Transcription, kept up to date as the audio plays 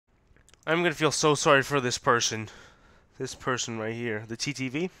I'm gonna feel so sorry for this person. This person right here. The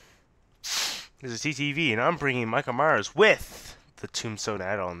TTV? There's a TTV, and I'm bringing Michael Myers with the Tombstone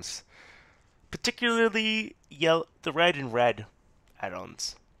add-ons. Particularly the red and red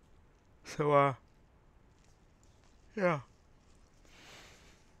add-ons. So, yeah.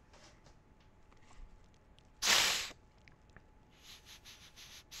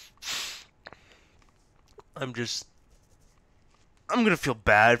 I'm gonna feel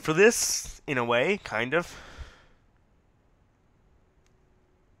bad for this, in a way, kind of.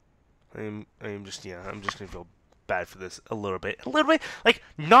 I'm just gonna feel bad for this a little bit. Like,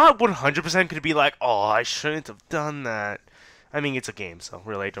 not 100% gonna be like, oh, I shouldn't have done that. I mean, it's a game, so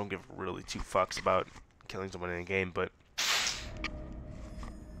really, I don't give really two fucks about killing someone in a game, but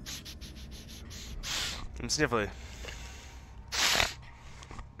it's definitely.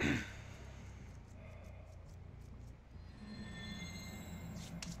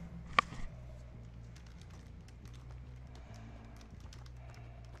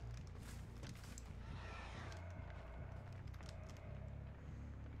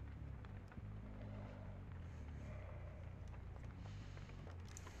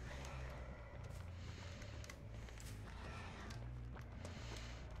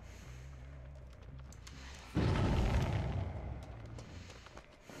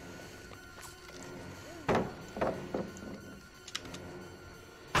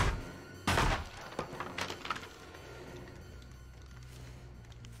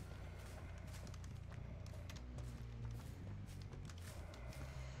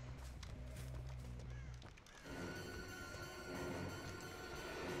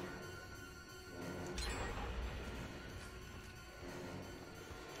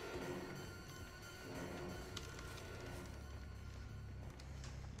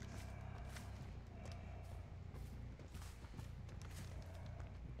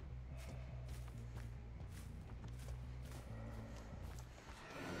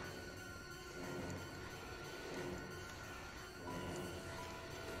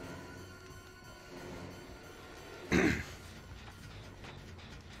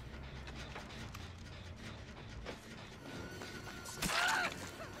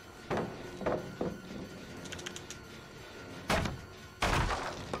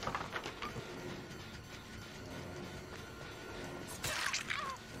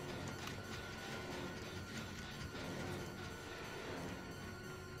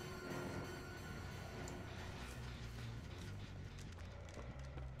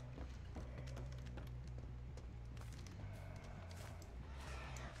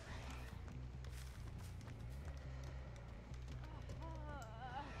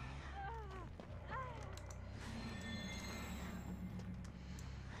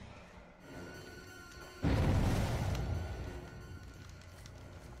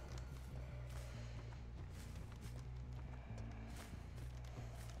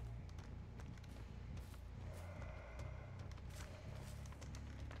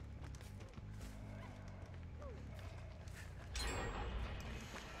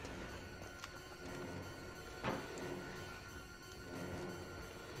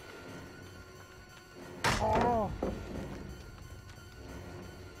 Oh.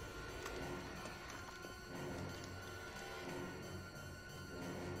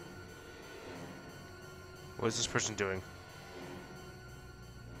 What is this person doing?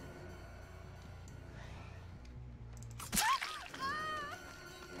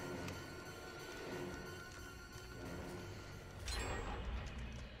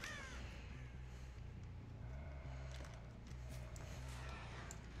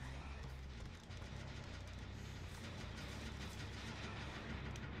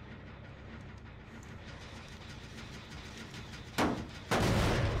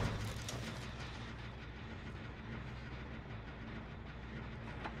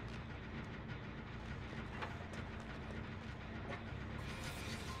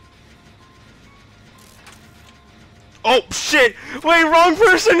 Oh shit! Wait, wrong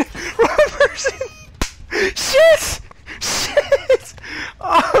person! Wrong person! Shit! Shit!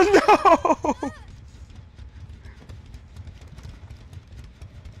 Oh no!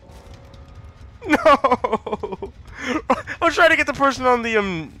 No! I was trying to get the person on the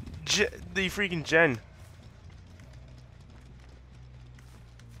the freaking gen.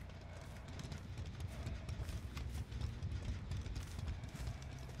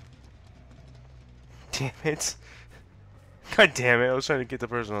 Damn it. God damn it, I was trying to get the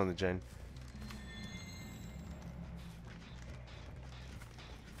person on the gen.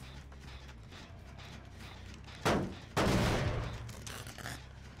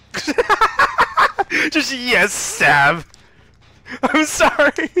 Just yes, stab. I'm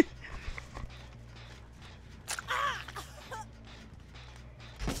sorry.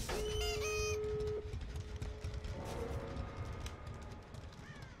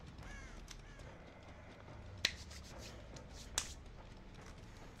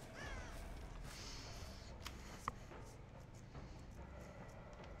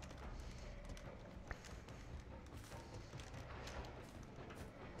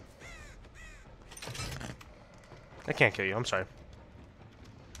 I can't kill you, I'm sorry.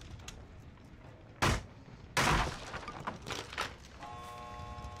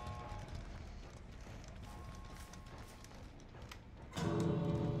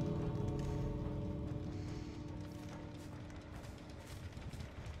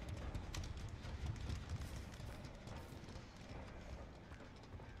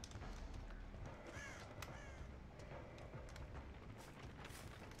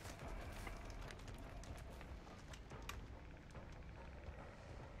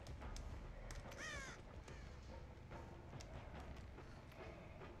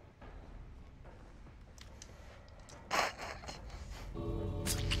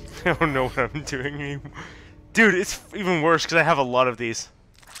 I don't know what I'm doing anymore. Dude, it's even worse because I have a lot of these.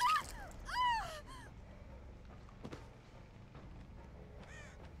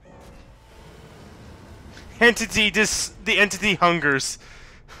 The entity hungers.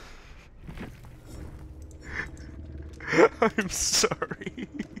 I'm sorry.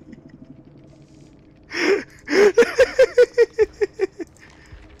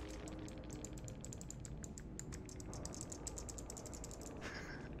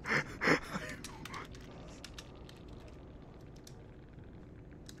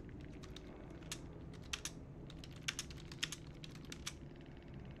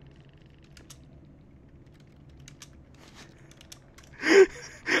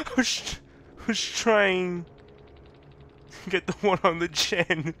 I was trying to get the one on the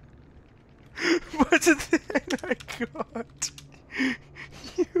gen, but then I got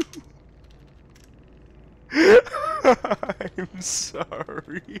you. I'm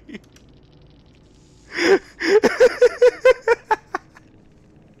sorry.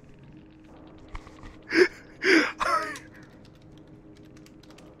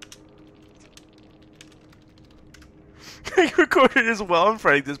 I recorded as well. I'm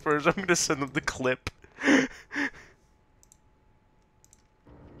pranking this person. I'm gonna send them the clip.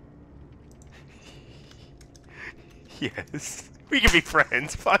 Yes. We can be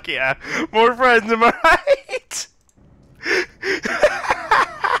friends. Fuck yeah. More friends, am I right?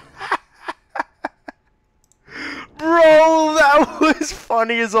 Bro, that was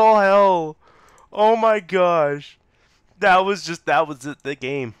funny as all hell. Oh my gosh. That was it. The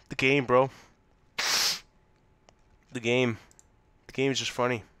game. The game, bro. The game. The game is just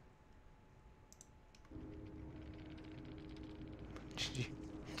funny.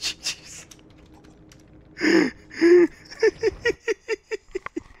 Jeez.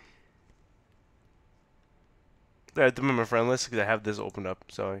 I have them in my friend list because I have this opened up.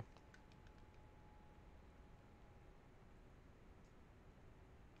 Sorry.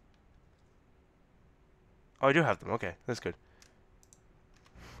 Oh, I do have them. Okay, that's good.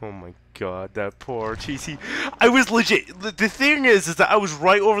 Oh my god, that poor cheesy. I was legit. The thing is that I was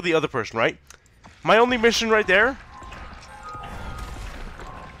right over the other person, right? My only mission right there.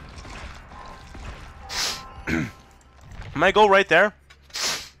 My goal right there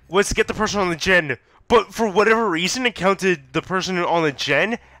was to get the person on the gen, but for whatever reason, it counted the person on the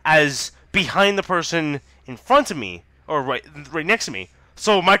gen as behind the person in front of me, or right next to me.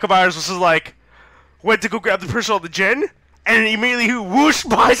 So Michael Myers was just like, went to go grab the person on the gen, and immediately he whoosh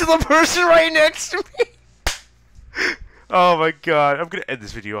by to the person right next to me. Oh my god, I'm gonna end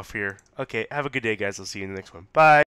this video off here. Okay, have a good day, guys. I'll see you in the next one. Bye.